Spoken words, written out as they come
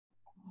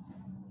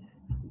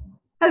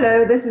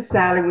Hello, this is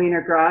Sally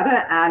Wiener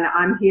Grotta, and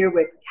I'm here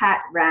with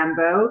Kat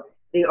Rambo,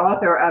 the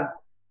author of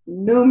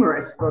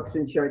numerous books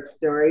and short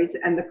stories,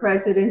 and the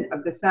president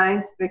of the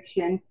Science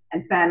Fiction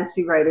and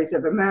Fantasy Writers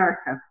of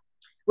America,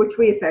 which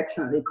we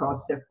affectionately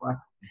call SFWA.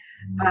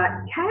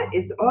 Kat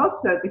is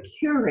also the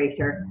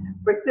curator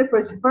for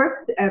SFWA's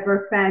first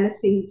ever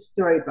fantasy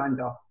story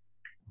bundle.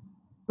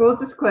 Full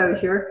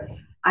disclosure,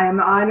 I am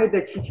honored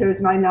that she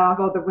chose my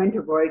novel, The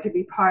Winter Boy, to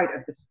be part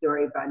of the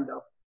story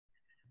bundle.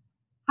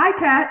 Hi,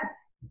 Kat.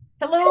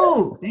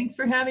 Hello, thanks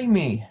for having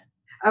me.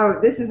 Oh,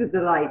 this is a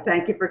delight.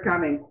 Thank you for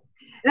coming.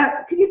 Now,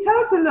 can you tell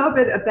us a little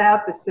bit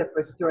about the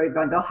SFWA Story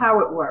Bundle, how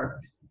it works?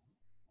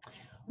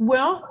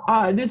 Well,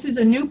 this is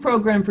a new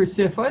program for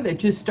SFWA that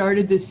just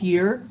started this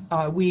year.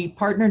 We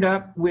partnered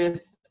up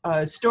with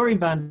Story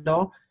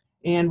Bundle,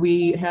 and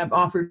we have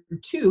offered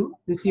two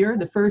this year,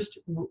 the first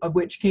of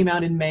which came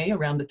out in May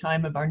around the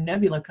time of our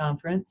Nebula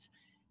conference,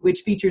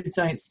 which featured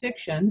science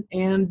fiction,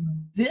 and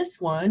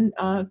this one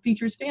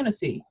features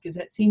fantasy, because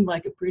that seemed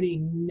like a pretty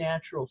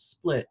natural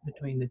split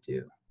between the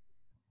two.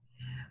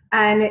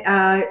 And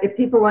if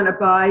people want to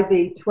buy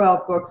the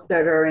 12 books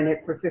that are in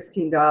it for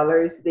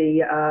 $15,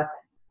 the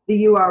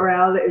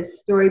URL is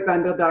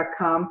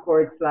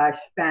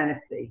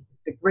storybundle.com/fantasy.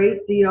 It's a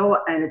great deal,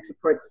 and it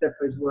supports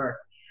SFWA's work.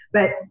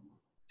 But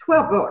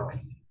 12 books,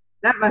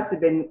 that must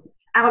have been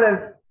out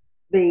of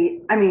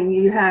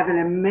you have an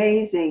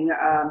amazing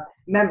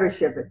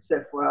membership at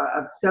SFWA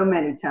of so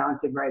many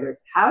talented writers.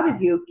 How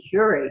did you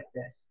curate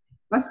this?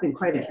 Must have been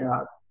quite a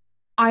job.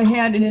 I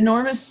had an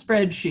enormous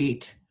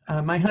spreadsheet.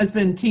 My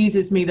husband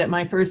teases me that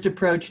my first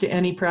approach to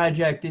any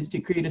project is to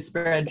create a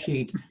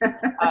spreadsheet.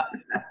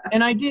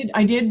 And I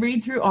did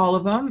read through all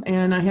of them,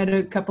 and I had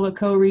a couple of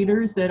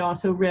co-readers that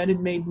also read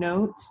and made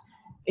notes.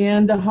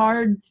 And the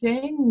hard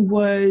thing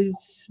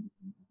was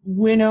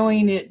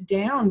winnowing it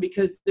down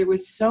because there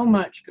was so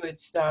much good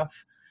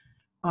stuff.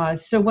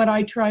 So what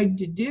I tried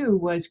to do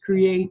was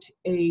create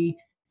a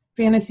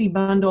fantasy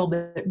bundle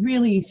that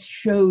really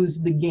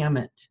shows the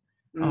gamut.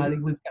 We've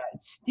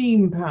got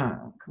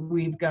steampunk,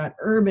 we've got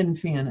urban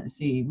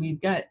fantasy, we've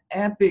got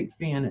epic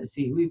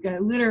fantasy, we've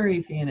got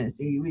literary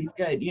fantasy, we've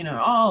got,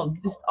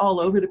 all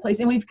over the place.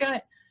 And we've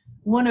got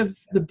one of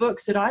the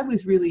books that I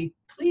was really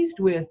pleased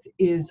with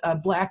is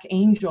Black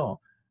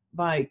Angel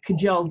by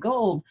Kajal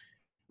Gold,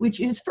 which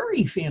is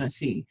furry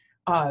fantasy,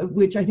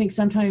 which I think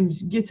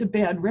sometimes gets a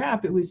bad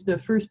rap. It was the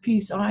first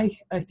piece I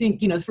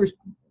think, the first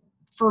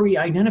furry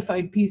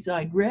identified piece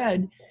I'd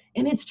read,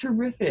 and it's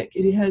terrific.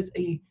 It has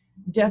a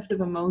depth of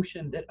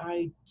emotion that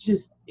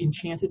just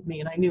enchanted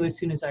me, and I knew as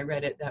soon as I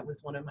read it, that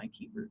was one of my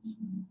keywords.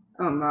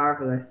 Oh,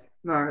 marvelous,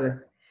 marvelous.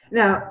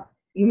 Now,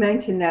 you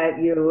mentioned that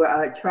you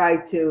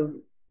tried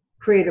to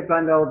create a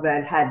bundle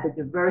that had the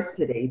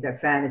diversity that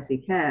fantasy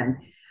can.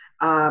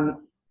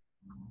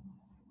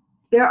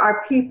 There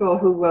are people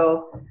who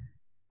will,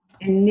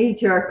 in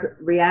knee-jerk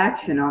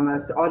reaction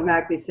almost,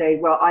 automatically say,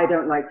 well, I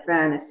don't like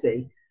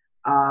fantasy.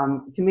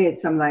 To me,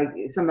 it's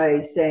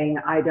somebody saying,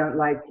 I don't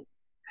like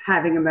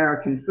having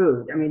American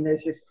food. I mean,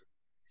 there's just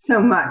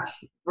so much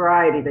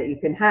variety that you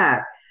can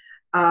have.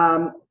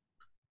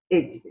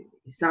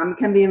 Some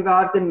can be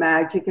involved in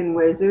magic and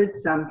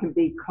wizards. Some can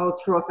be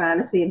cultural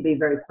fantasy and be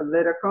very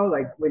political,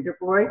 like Winter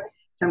Boy.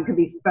 Some can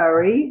be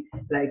furry,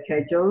 like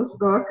Joel's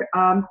book.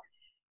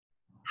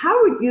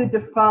 How would you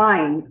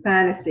define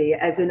fantasy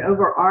as an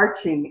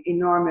overarching,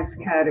 enormous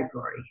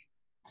category?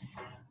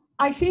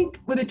 I think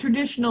what a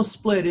traditional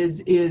split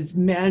is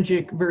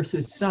magic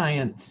versus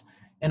science.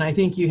 And I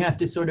think you have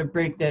to sort of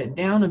break that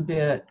down a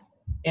bit.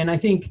 And I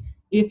think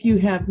if you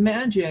have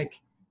magic,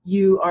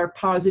 you are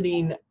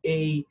positing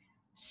a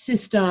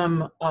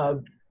system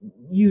of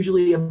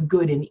usually of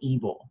good and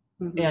evil.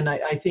 Mm-hmm. And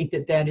I think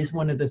that is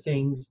one of the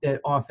things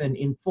that often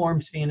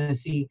informs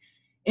fantasy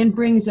and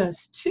brings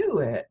us to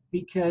it,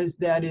 because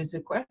that is a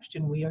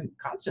question we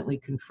constantly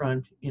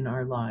confront in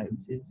our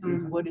lives, is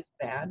what is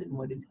bad and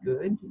what is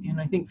good.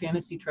 And I think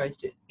fantasy tries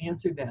to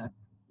answer that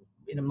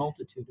in a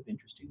multitude of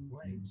interesting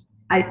ways.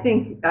 I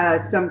think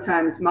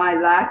sometimes my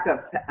lack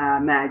of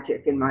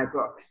magic in my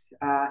books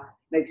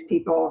makes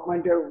people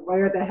wonder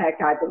where the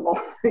heck I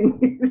belong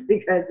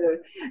because of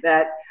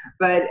that.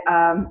 But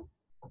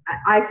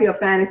I feel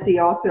fantasy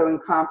also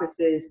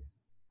encompasses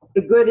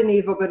the good and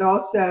evil, but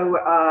also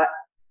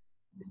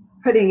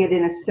putting it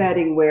in a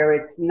setting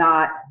where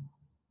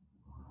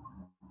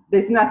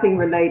there's nothing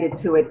related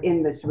to it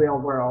in this real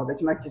world,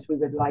 as much as we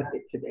would like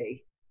it to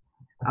be.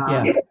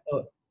 Yeah,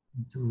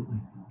 absolutely.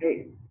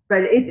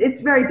 But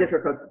it's very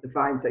difficult to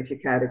define such a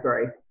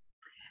category.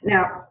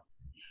 Now,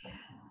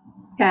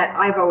 Kat,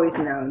 I've always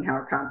known how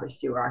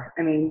accomplished you are.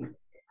 I mean,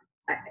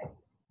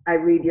 I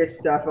read your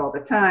stuff all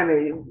the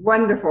time.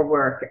 Wonderful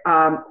work.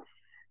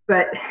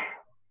 But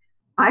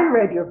I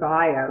read your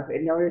bio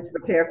in order to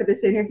prepare for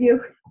this interview.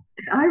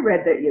 And I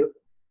read that you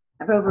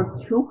have over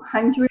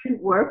 200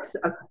 works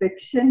of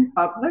fiction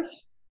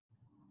published.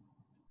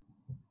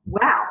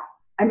 Wow.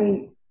 I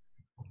mean,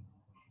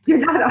 you're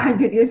not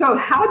 100 years old.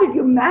 How did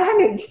you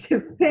manage to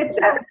fit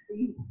that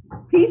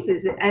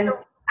pieces? And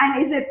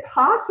is it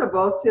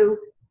possible to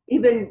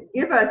even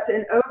give us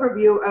an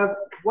overview of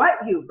what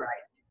you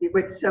write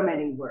with so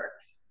many works?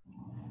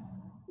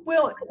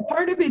 Well,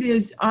 part of it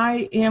is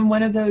I am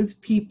one of those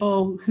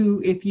people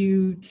who, if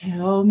you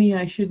tell me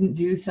I shouldn't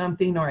do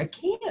something or I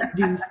can't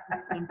do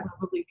something, I'm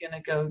probably going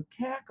to go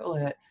tackle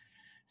it.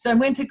 So I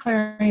went to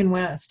Clarion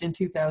West in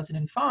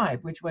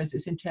 2005, which was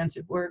this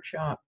intensive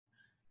workshop.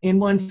 And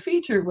one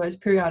feature was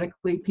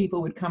periodically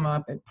people would come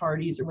up at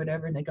parties or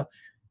whatever, and they go,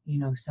 you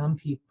know, some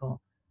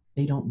people,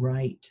 they don't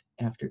write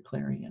after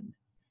Clarion.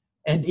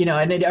 And, you know,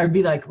 and I'd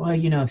be like, well,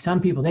 you know,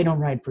 some people, they don't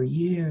write for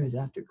years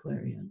after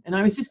Clarion. And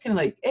I was just kind of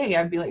like, hey,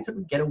 I'd be like,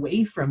 get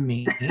away from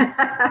me.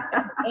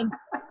 And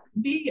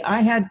B,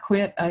 I had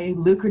quit a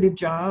lucrative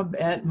job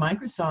at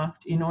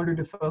Microsoft in order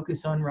to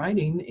focus on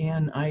writing.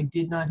 And I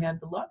did not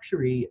have the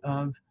luxury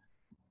of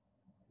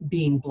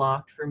being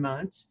blocked for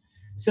months.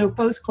 So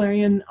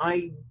post-Clarion,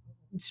 I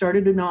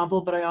started a novel,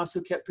 but I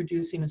also kept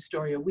producing a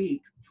story a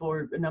week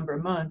for a number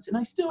of months. And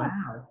I still...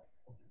 Wow.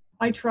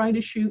 I try to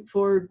shoot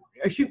for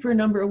a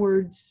number of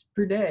words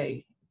per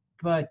day,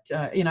 but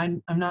and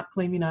I'm not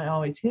claiming I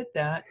always hit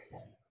that,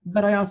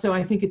 but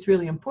I think it's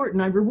really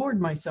important. I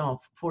reward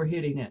myself for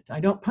hitting it.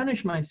 I don't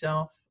punish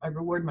myself. I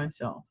reward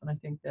myself, and I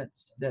think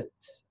that's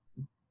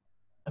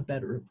a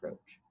better approach.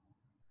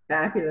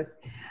 Fabulous.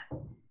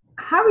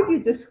 How would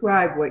you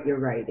describe what you're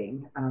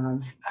writing?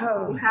 Do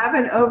you have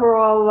an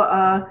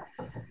overall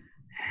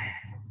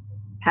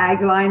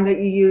tagline that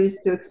you use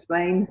to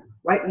explain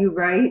what you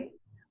write?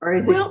 Or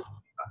is it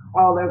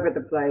all over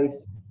the place?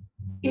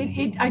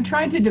 I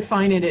tried to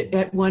define it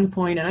at one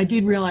point, and I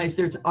did realize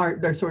there's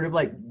sort of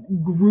like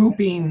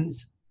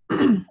groupings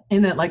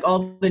in that, like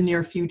all the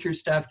near future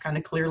stuff kind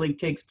of clearly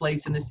takes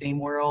place in the same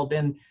world,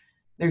 and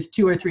there's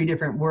 2 or 3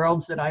 different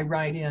worlds that I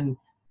write in.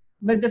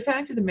 But the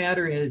fact of the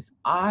matter is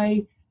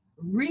I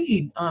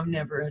read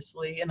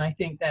omnivorously, and I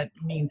think that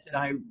means that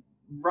I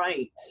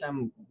write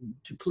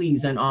to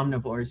please an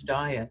omnivore's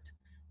diet.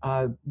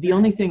 The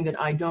only thing that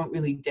I don't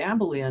really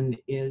dabble in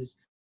is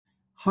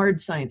hard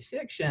science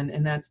fiction,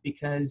 and that's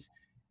because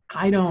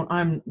I don't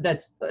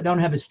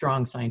have a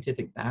strong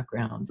scientific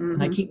background. Mm-hmm.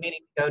 And I keep meaning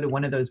to go to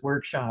one of those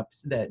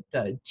workshops that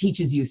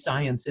teaches you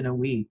science in a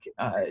week,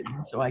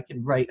 so I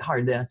can write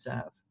hard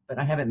SF, but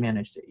I haven't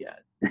managed it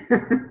yet.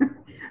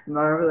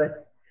 Marvelous.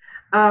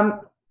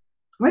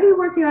 What are you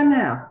working on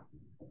now?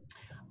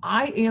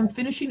 I am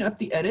finishing up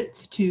the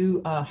edits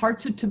to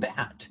Hearts of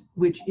Tibet,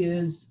 which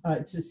is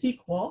it's a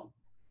sequel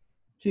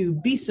to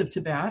Beasts of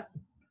Tibet.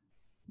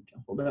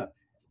 Hold it up.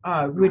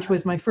 Which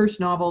was my first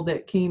novel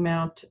that came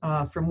out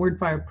from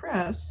Wordfire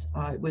Press.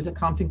 It was a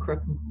Compton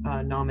Crook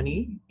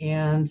nominee,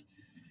 and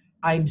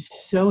I'm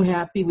so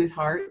happy with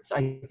Hearts.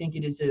 I think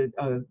it is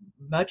a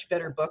much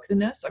better book than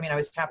this. I mean, I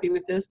was happy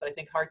with this, but I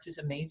think Hearts is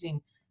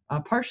amazing,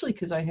 partially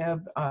because I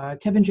have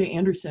Kevin J.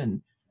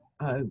 Anderson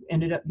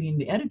ended up being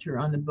the editor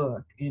on the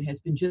book, and has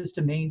been just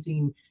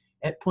amazing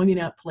at pointing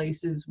out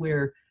places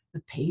where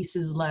the pace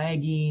is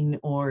lagging,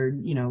 or,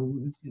 you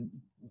know,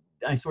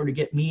 I sort of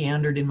get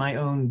meandered in my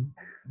own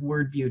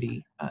word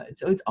beauty.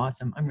 So it's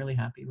awesome. I'm really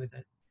happy with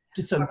it.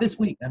 Just so this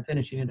week I'm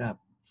finishing it up.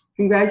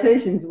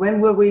 Congratulations. When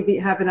will we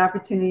have an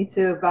opportunity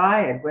to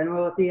buy it? When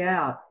will it be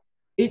out?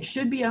 It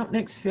should be out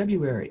next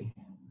February.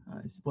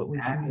 Is what we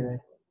should.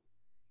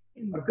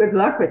 Well, good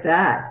luck with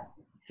that.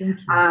 Thank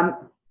you.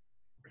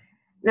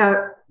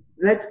 Now,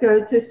 let's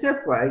go to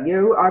SFWA.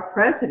 You are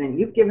president.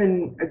 You've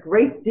given a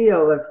great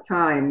deal of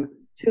time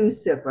to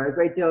SFWA, a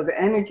great deal of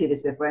energy to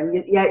SFWA,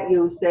 and yet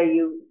you say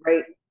you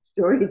write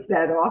stories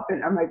that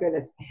often. Oh my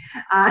goodness.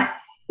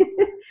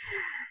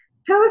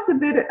 Tell us a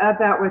bit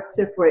about what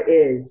SFWA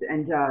is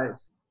and does.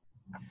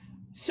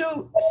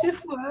 So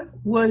SFWA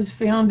was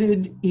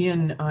founded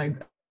in, I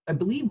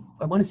believe,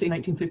 I want to say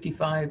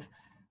 1955,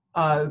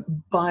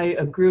 by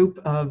a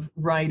group of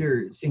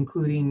writers,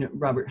 including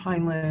Robert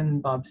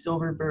Heinlein, Bob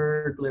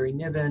Silverberg, Larry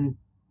Niven.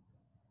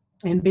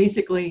 And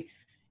basically,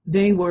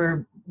 they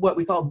were what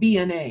we call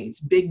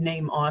BNAs, big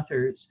name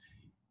authors.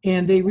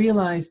 And they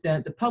realized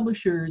that the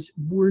publishers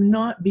were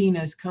not being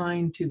as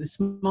kind to the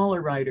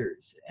smaller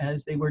writers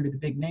as they were to the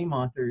big name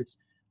authors.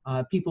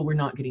 People were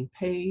not getting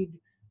paid.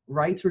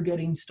 Rights were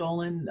getting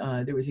stolen.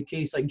 There was a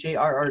case like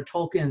J.R.R.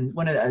 Tolkien,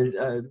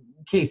 a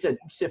case that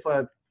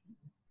SFWA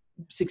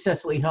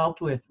successfully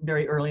helped with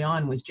very early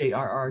on was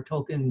J.R.R.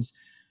 Tolkien's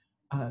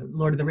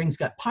Lord of the Rings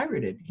got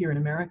pirated here in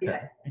America.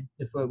 Yeah. And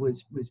SFWA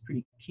was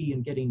pretty key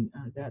in getting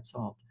that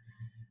solved.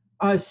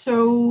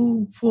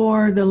 So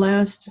for the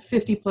last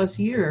 50 plus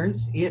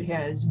years, it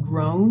has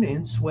grown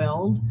and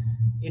swelled.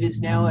 It is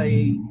now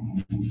a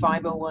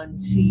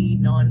 501c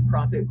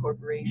nonprofit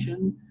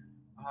corporation.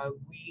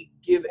 We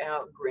give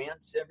out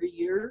grants every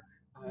year.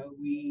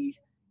 We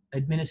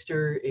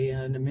administer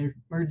an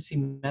emergency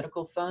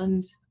medical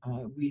fund.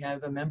 We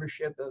have a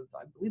membership of,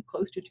 I believe,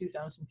 close to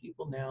 2,000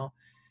 people now.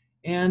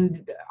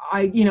 And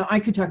I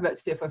could talk about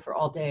SFWA for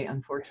all day,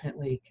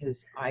 unfortunately,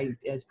 because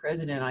as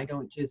president, I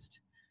don't just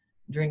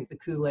drink the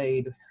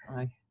Kool-Aid,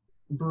 I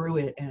brew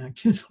it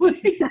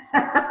actively.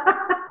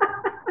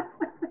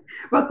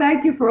 Well,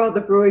 thank you for all the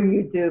brewing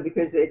you do,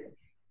 because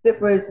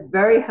SFWA is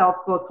very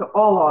helpful to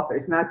all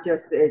authors, not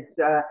just its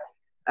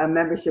a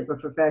membership of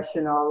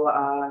professional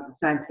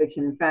science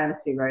fiction and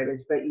fantasy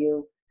writers, but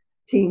you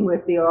team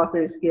with the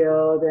Authors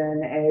Guild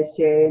and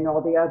ASJ and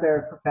all the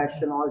other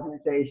professional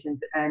organizations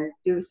and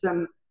do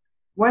some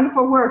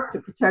wonderful work to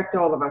protect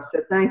all of us.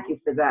 So thank you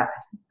for that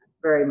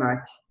very much.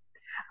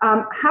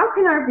 How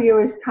can our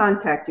viewers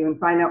contact you and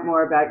find out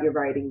more about your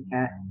writing,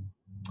 Kat?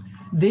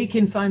 They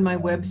can find my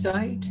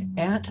website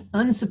at,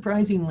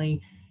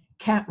 unsurprisingly,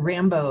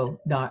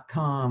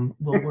 catrambo.com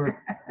will work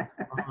just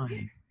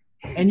fine.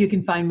 And you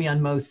can find me on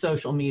most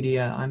social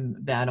media. I'm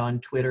that on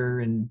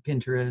Twitter and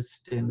Pinterest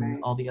and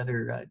all the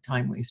other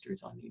time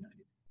wasters on the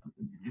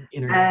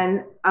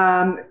internet.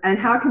 And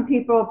how can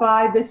people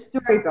buy this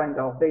story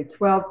bundle, the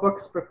 12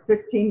 books for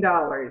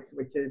 $15,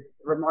 which is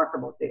a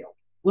remarkable deal?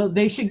 Well,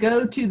 they should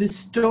go to the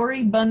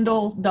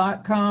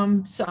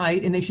storybundle.com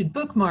site and they should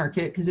bookmark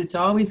it because it's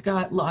always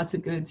got lots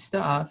of good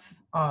stuff.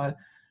 But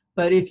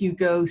if you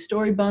go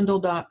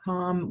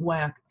storybundle.com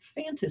whack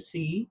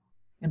fantasy,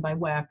 and by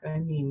whack I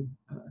mean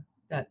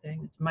that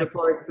thing, it's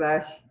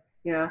Microsoft.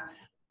 Yeah.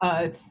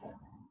 And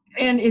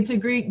it's a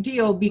great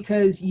deal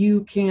because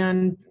you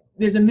can,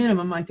 there's a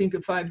minimum, I think,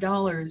 of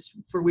 $5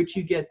 for which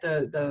you get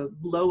the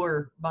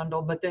lower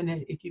bundle. But then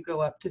if you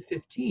go up to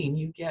 15,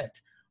 you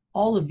get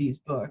all of these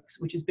books,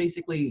 which is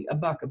basically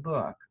 $1 a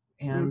book.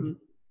 And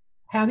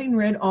having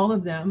read all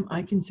of them,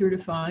 I can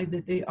certify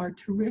that they are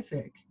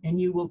terrific. And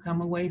you will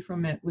come away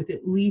from it with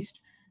at least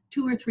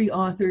 2 or 3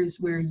 authors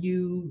where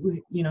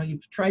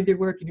you've tried their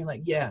work and you're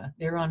like, yeah,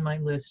 they're on my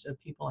list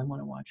of people I want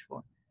to watch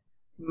for.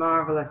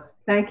 Marvelous.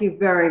 Thank you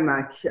very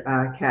much,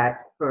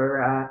 Kat,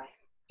 for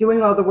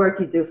doing all the work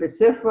you do for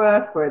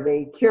SFWA, for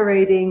the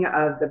curating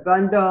of the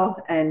bundle,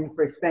 and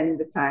for spending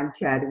the time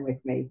chatting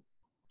with me.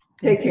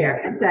 Take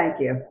care and thank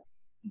you.